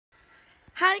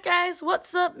Hi guys,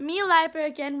 what's up? Me Laiba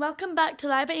again. Welcome back to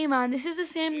Laiba Iman. This is the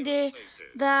same day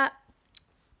that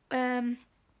I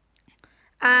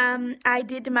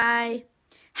did my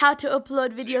how to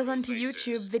upload videos onto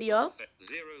YouTube video.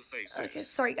 Okay,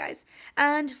 sorry guys.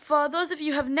 And for those of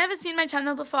you who have never seen my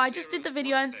channel before, I just did the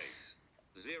video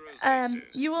and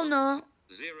you will know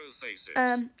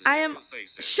I am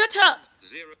shut up.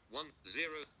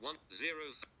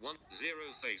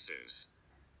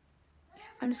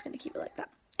 I'm just going to keep it like that.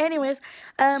 Anyways,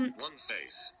 I'm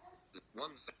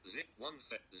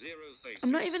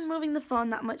not even moving the phone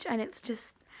that much, and it's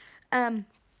just,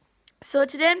 so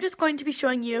today I'm just going to be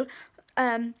showing you,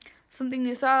 something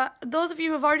new. So those of you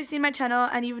who have already seen my channel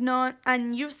and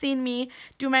you've seen me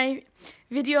do my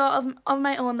video of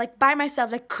my own, like by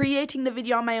myself, like creating the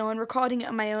video on my own, recording it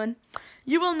on my own,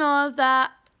 you will know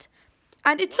that,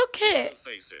 and it's okay.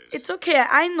 It's okay.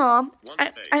 I know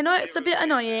it's a bit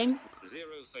annoying.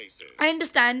 I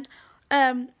understand,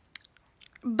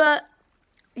 but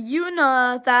you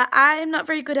know that I'm not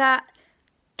very good at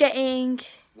getting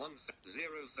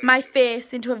my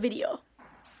face into a video.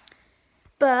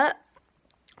 But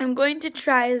I'm going to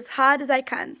try as hard as I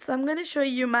can. So I'm going to show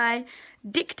you my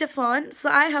dictaphone. So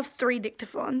I have 3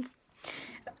 dictaphones.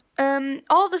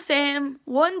 All the same.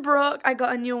 One broke, I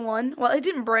got a new one. Well, it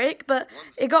didn't break, but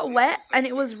it got wet and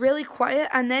it was really quiet,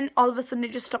 and then all of a sudden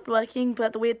it just stopped working.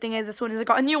 But the weird thing is, as soon as I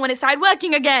got a new one, it started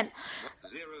working again.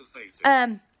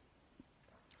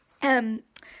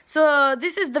 So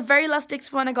this is the very last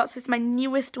dictaphone I got, so it's my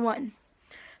newest one.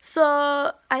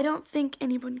 So I don't think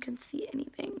anyone can see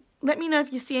anything. Let me know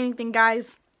if you see anything,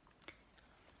 guys.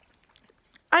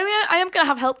 I mean, I am going to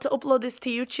have help to upload this to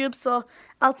YouTube, so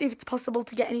I'll see if it's possible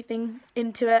to get anything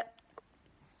into it.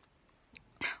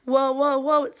 Whoa, whoa,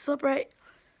 whoa, it's so bright.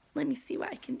 Let me see what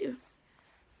I can do.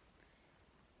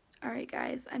 Alright,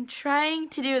 guys, I'm trying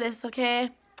to do this, okay?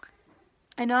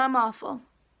 I know I'm awful.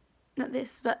 Not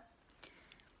this, but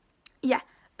yeah.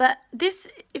 But this,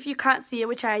 if you can't see it,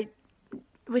 which I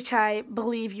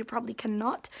believe you probably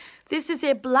cannot, this is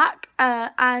a black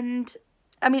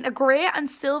a grey and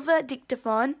silver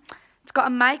dictaphone. It's got a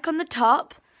mic on the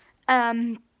top,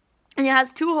 and it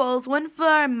has 2 holes, one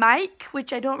for a mic,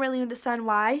 which I don't really understand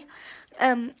why,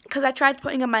 because I tried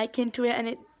putting a mic into it and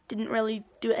it didn't really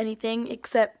do anything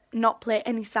except not play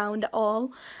any sound at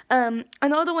all. And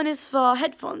the other one is for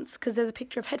headphones, because there's a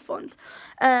picture of headphones.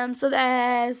 So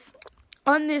there's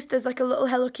like a little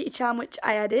Hello Kitty charm, which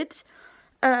I added.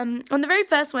 On the very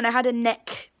first one, I had a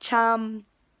neck charm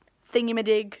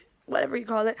thingy-madig, whatever you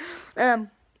call it.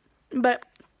 But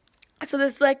so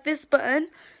there's like this button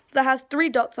that has 3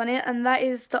 dots on it, and that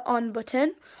is the on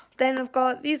button. Then I've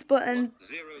got these buttons.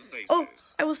 Oh,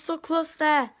 I was so close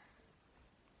there.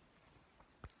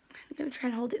 I'm gonna try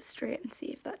and hold it straight and see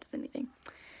if that does anything.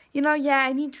 You know, yeah,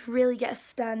 I need to really get a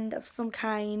stand of some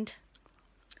kind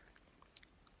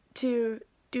to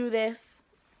do this.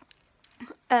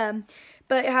 But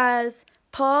it has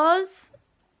pause.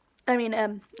 Okay,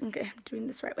 I'm doing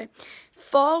this right way.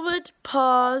 Forward,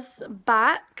 pause,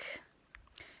 back,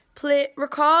 play,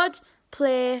 record,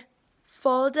 play,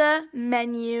 folder,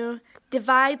 menu,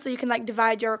 divide, so you can like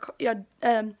divide your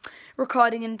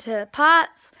recording into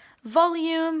parts,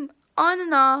 volume, on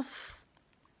and off,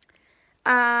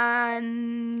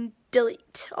 and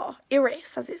delete or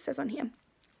erase, as it says on here.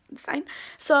 Sign.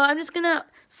 So I'm just gonna.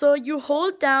 So you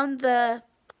hold down the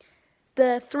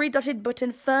 3 dotted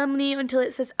button firmly until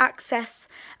it says access,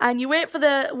 and you wait for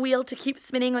the wheel to keep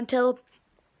spinning until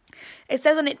it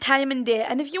says on it time and date.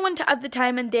 And if you want to add the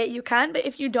time and date, you can, but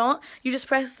if you don't, you just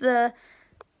press the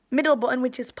middle button,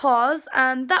 which is pause,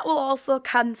 and that will also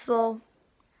cancel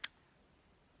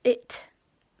it.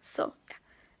 So yeah,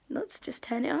 let's just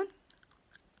turn it on.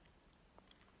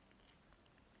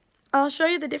 I'll show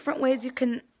you the different ways you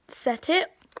can set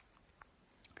it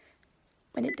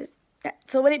when it does. Yeah,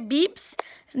 so when it beeps,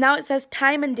 now it says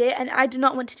time and date, and I do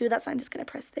not want to do that, so I'm just going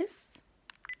to press this.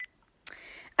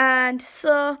 And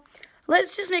so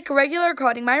let's just make a regular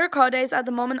recording. My recorder is at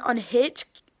the moment on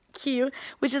HQ,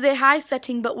 which is a high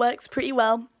setting but works pretty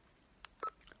well.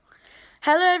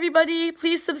 Hello everybody,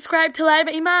 please subscribe to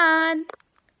Laiba Iman.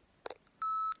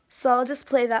 So I'll just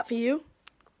play that for you.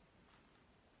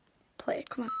 Play,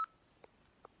 come on.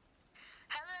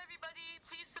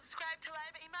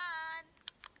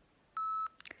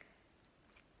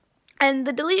 And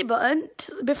the delete button,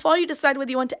 before you decide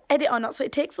whether you want to edit or not, so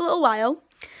it takes a little while.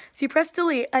 So you press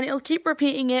delete and it'll keep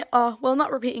repeating it, or, well,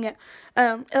 not repeating it.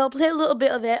 It'll play a little bit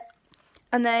of it,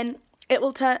 and then it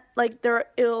will turn, like,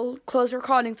 it'll close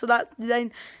recording, so that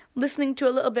then listening to a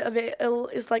little bit of it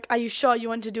is like, are you sure you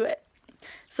want to do it?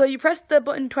 So you press the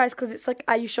button twice because it's like,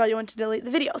 are you sure you want to delete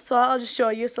the video? So I'll just show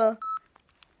you. So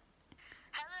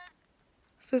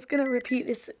it's going to repeat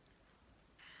this.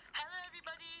 Hello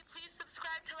everybody, please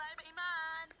subscribe to Laiba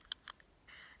Iman.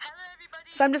 Hello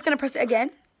everybody. So I'm just going to press it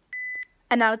again.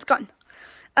 And now it's gone.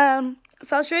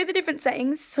 So I'll show you the different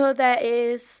settings. So there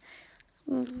is,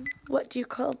 what do you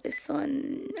call this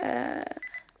one?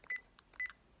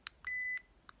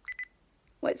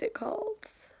 What is it called?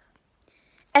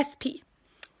 SP.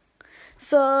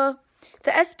 So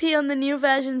the SP on the new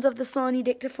versions of the Sony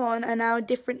dictaphone are now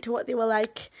different to what they were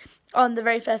like on the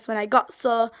very first one I got.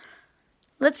 So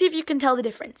let's see if you can tell the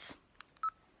difference.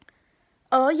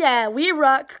 Oh yeah, we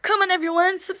rock. Come on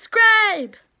everyone,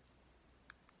 subscribe.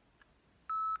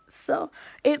 So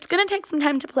it's going to take some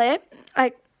time to play,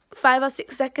 like 5 or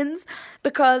 6 seconds,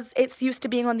 because it's used to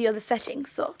being on the other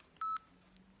settings. So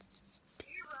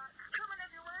Come on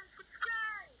everyone,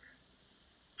 subscribe.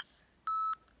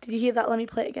 did you hear that? Let me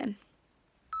play it again.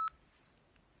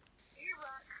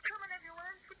 Come on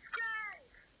everyone, subscribe.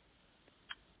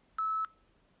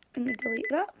 I'm going to delete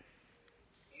that.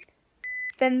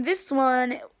 Then this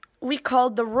one we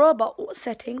called the robot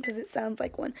setting because it sounds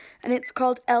like one, and it's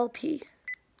called LP.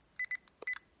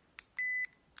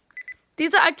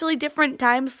 These are actually different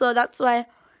times, so that's why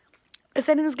the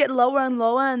settings get lower and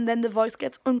lower, and then the voice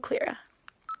gets unclearer.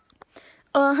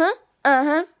 Alright,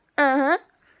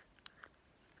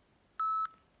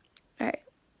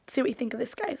 see what you think of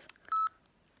this, guys.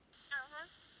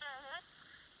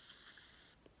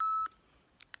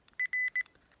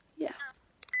 Yeah.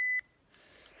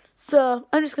 So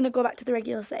I'm just going to go back to the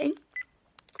regular setting.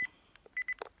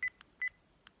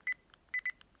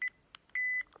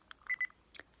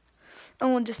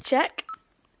 And we'll just check.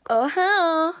 Oh,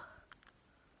 Hi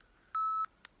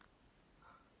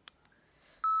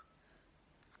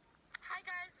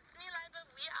guys, it's me Laiba.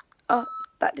 We are oh,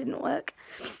 that didn't work.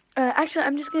 Actually,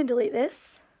 I'm just going to delete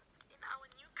this. in our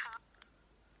new car.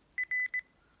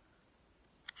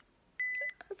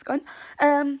 That's gone.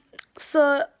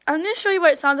 So I'm going to show you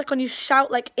what it sounds like when you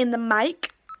shout like in the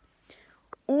mic.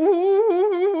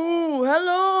 Ooh,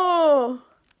 hello.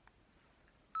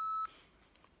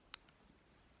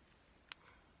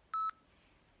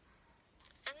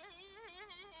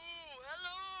 Hello.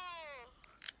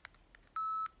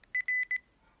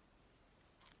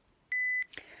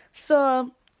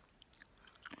 So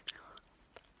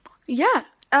yeah,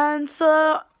 and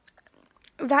so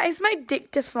that is my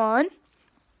dictaphone.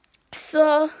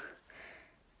 So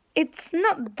it's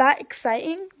not that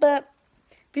exciting, but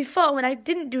before, when I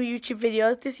didn't do YouTube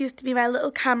videos, this used to be my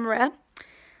little camera,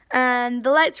 and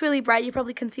the light's really bright. You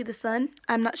probably can see the sun.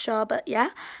 I'm not sure, but yeah.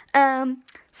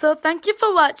 So thank you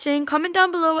for watching. Comment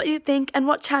down below what you think and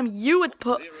what charm you would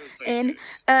put in,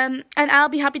 and I'll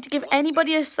be happy to give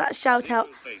anybody a shout out.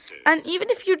 And even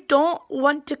if you don't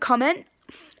want to comment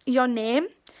your name,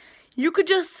 you could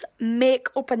just make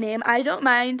up a name. I don't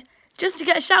mind, just to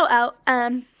get a shout out.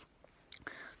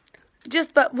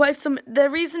 But what if the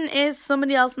reason is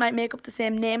somebody else might make up the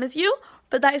same name as you,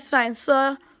 but that is fine.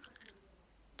 So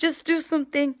just do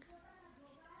something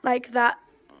like that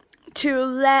to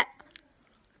let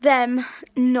them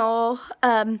know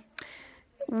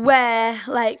where,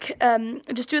 like,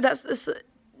 just do that.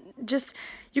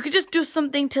 You could just do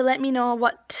something to let me know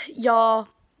what your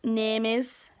name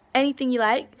is, anything you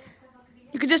like.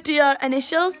 You could just do your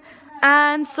initials.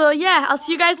 And so yeah, I'll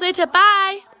see you guys later.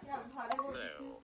 Bye.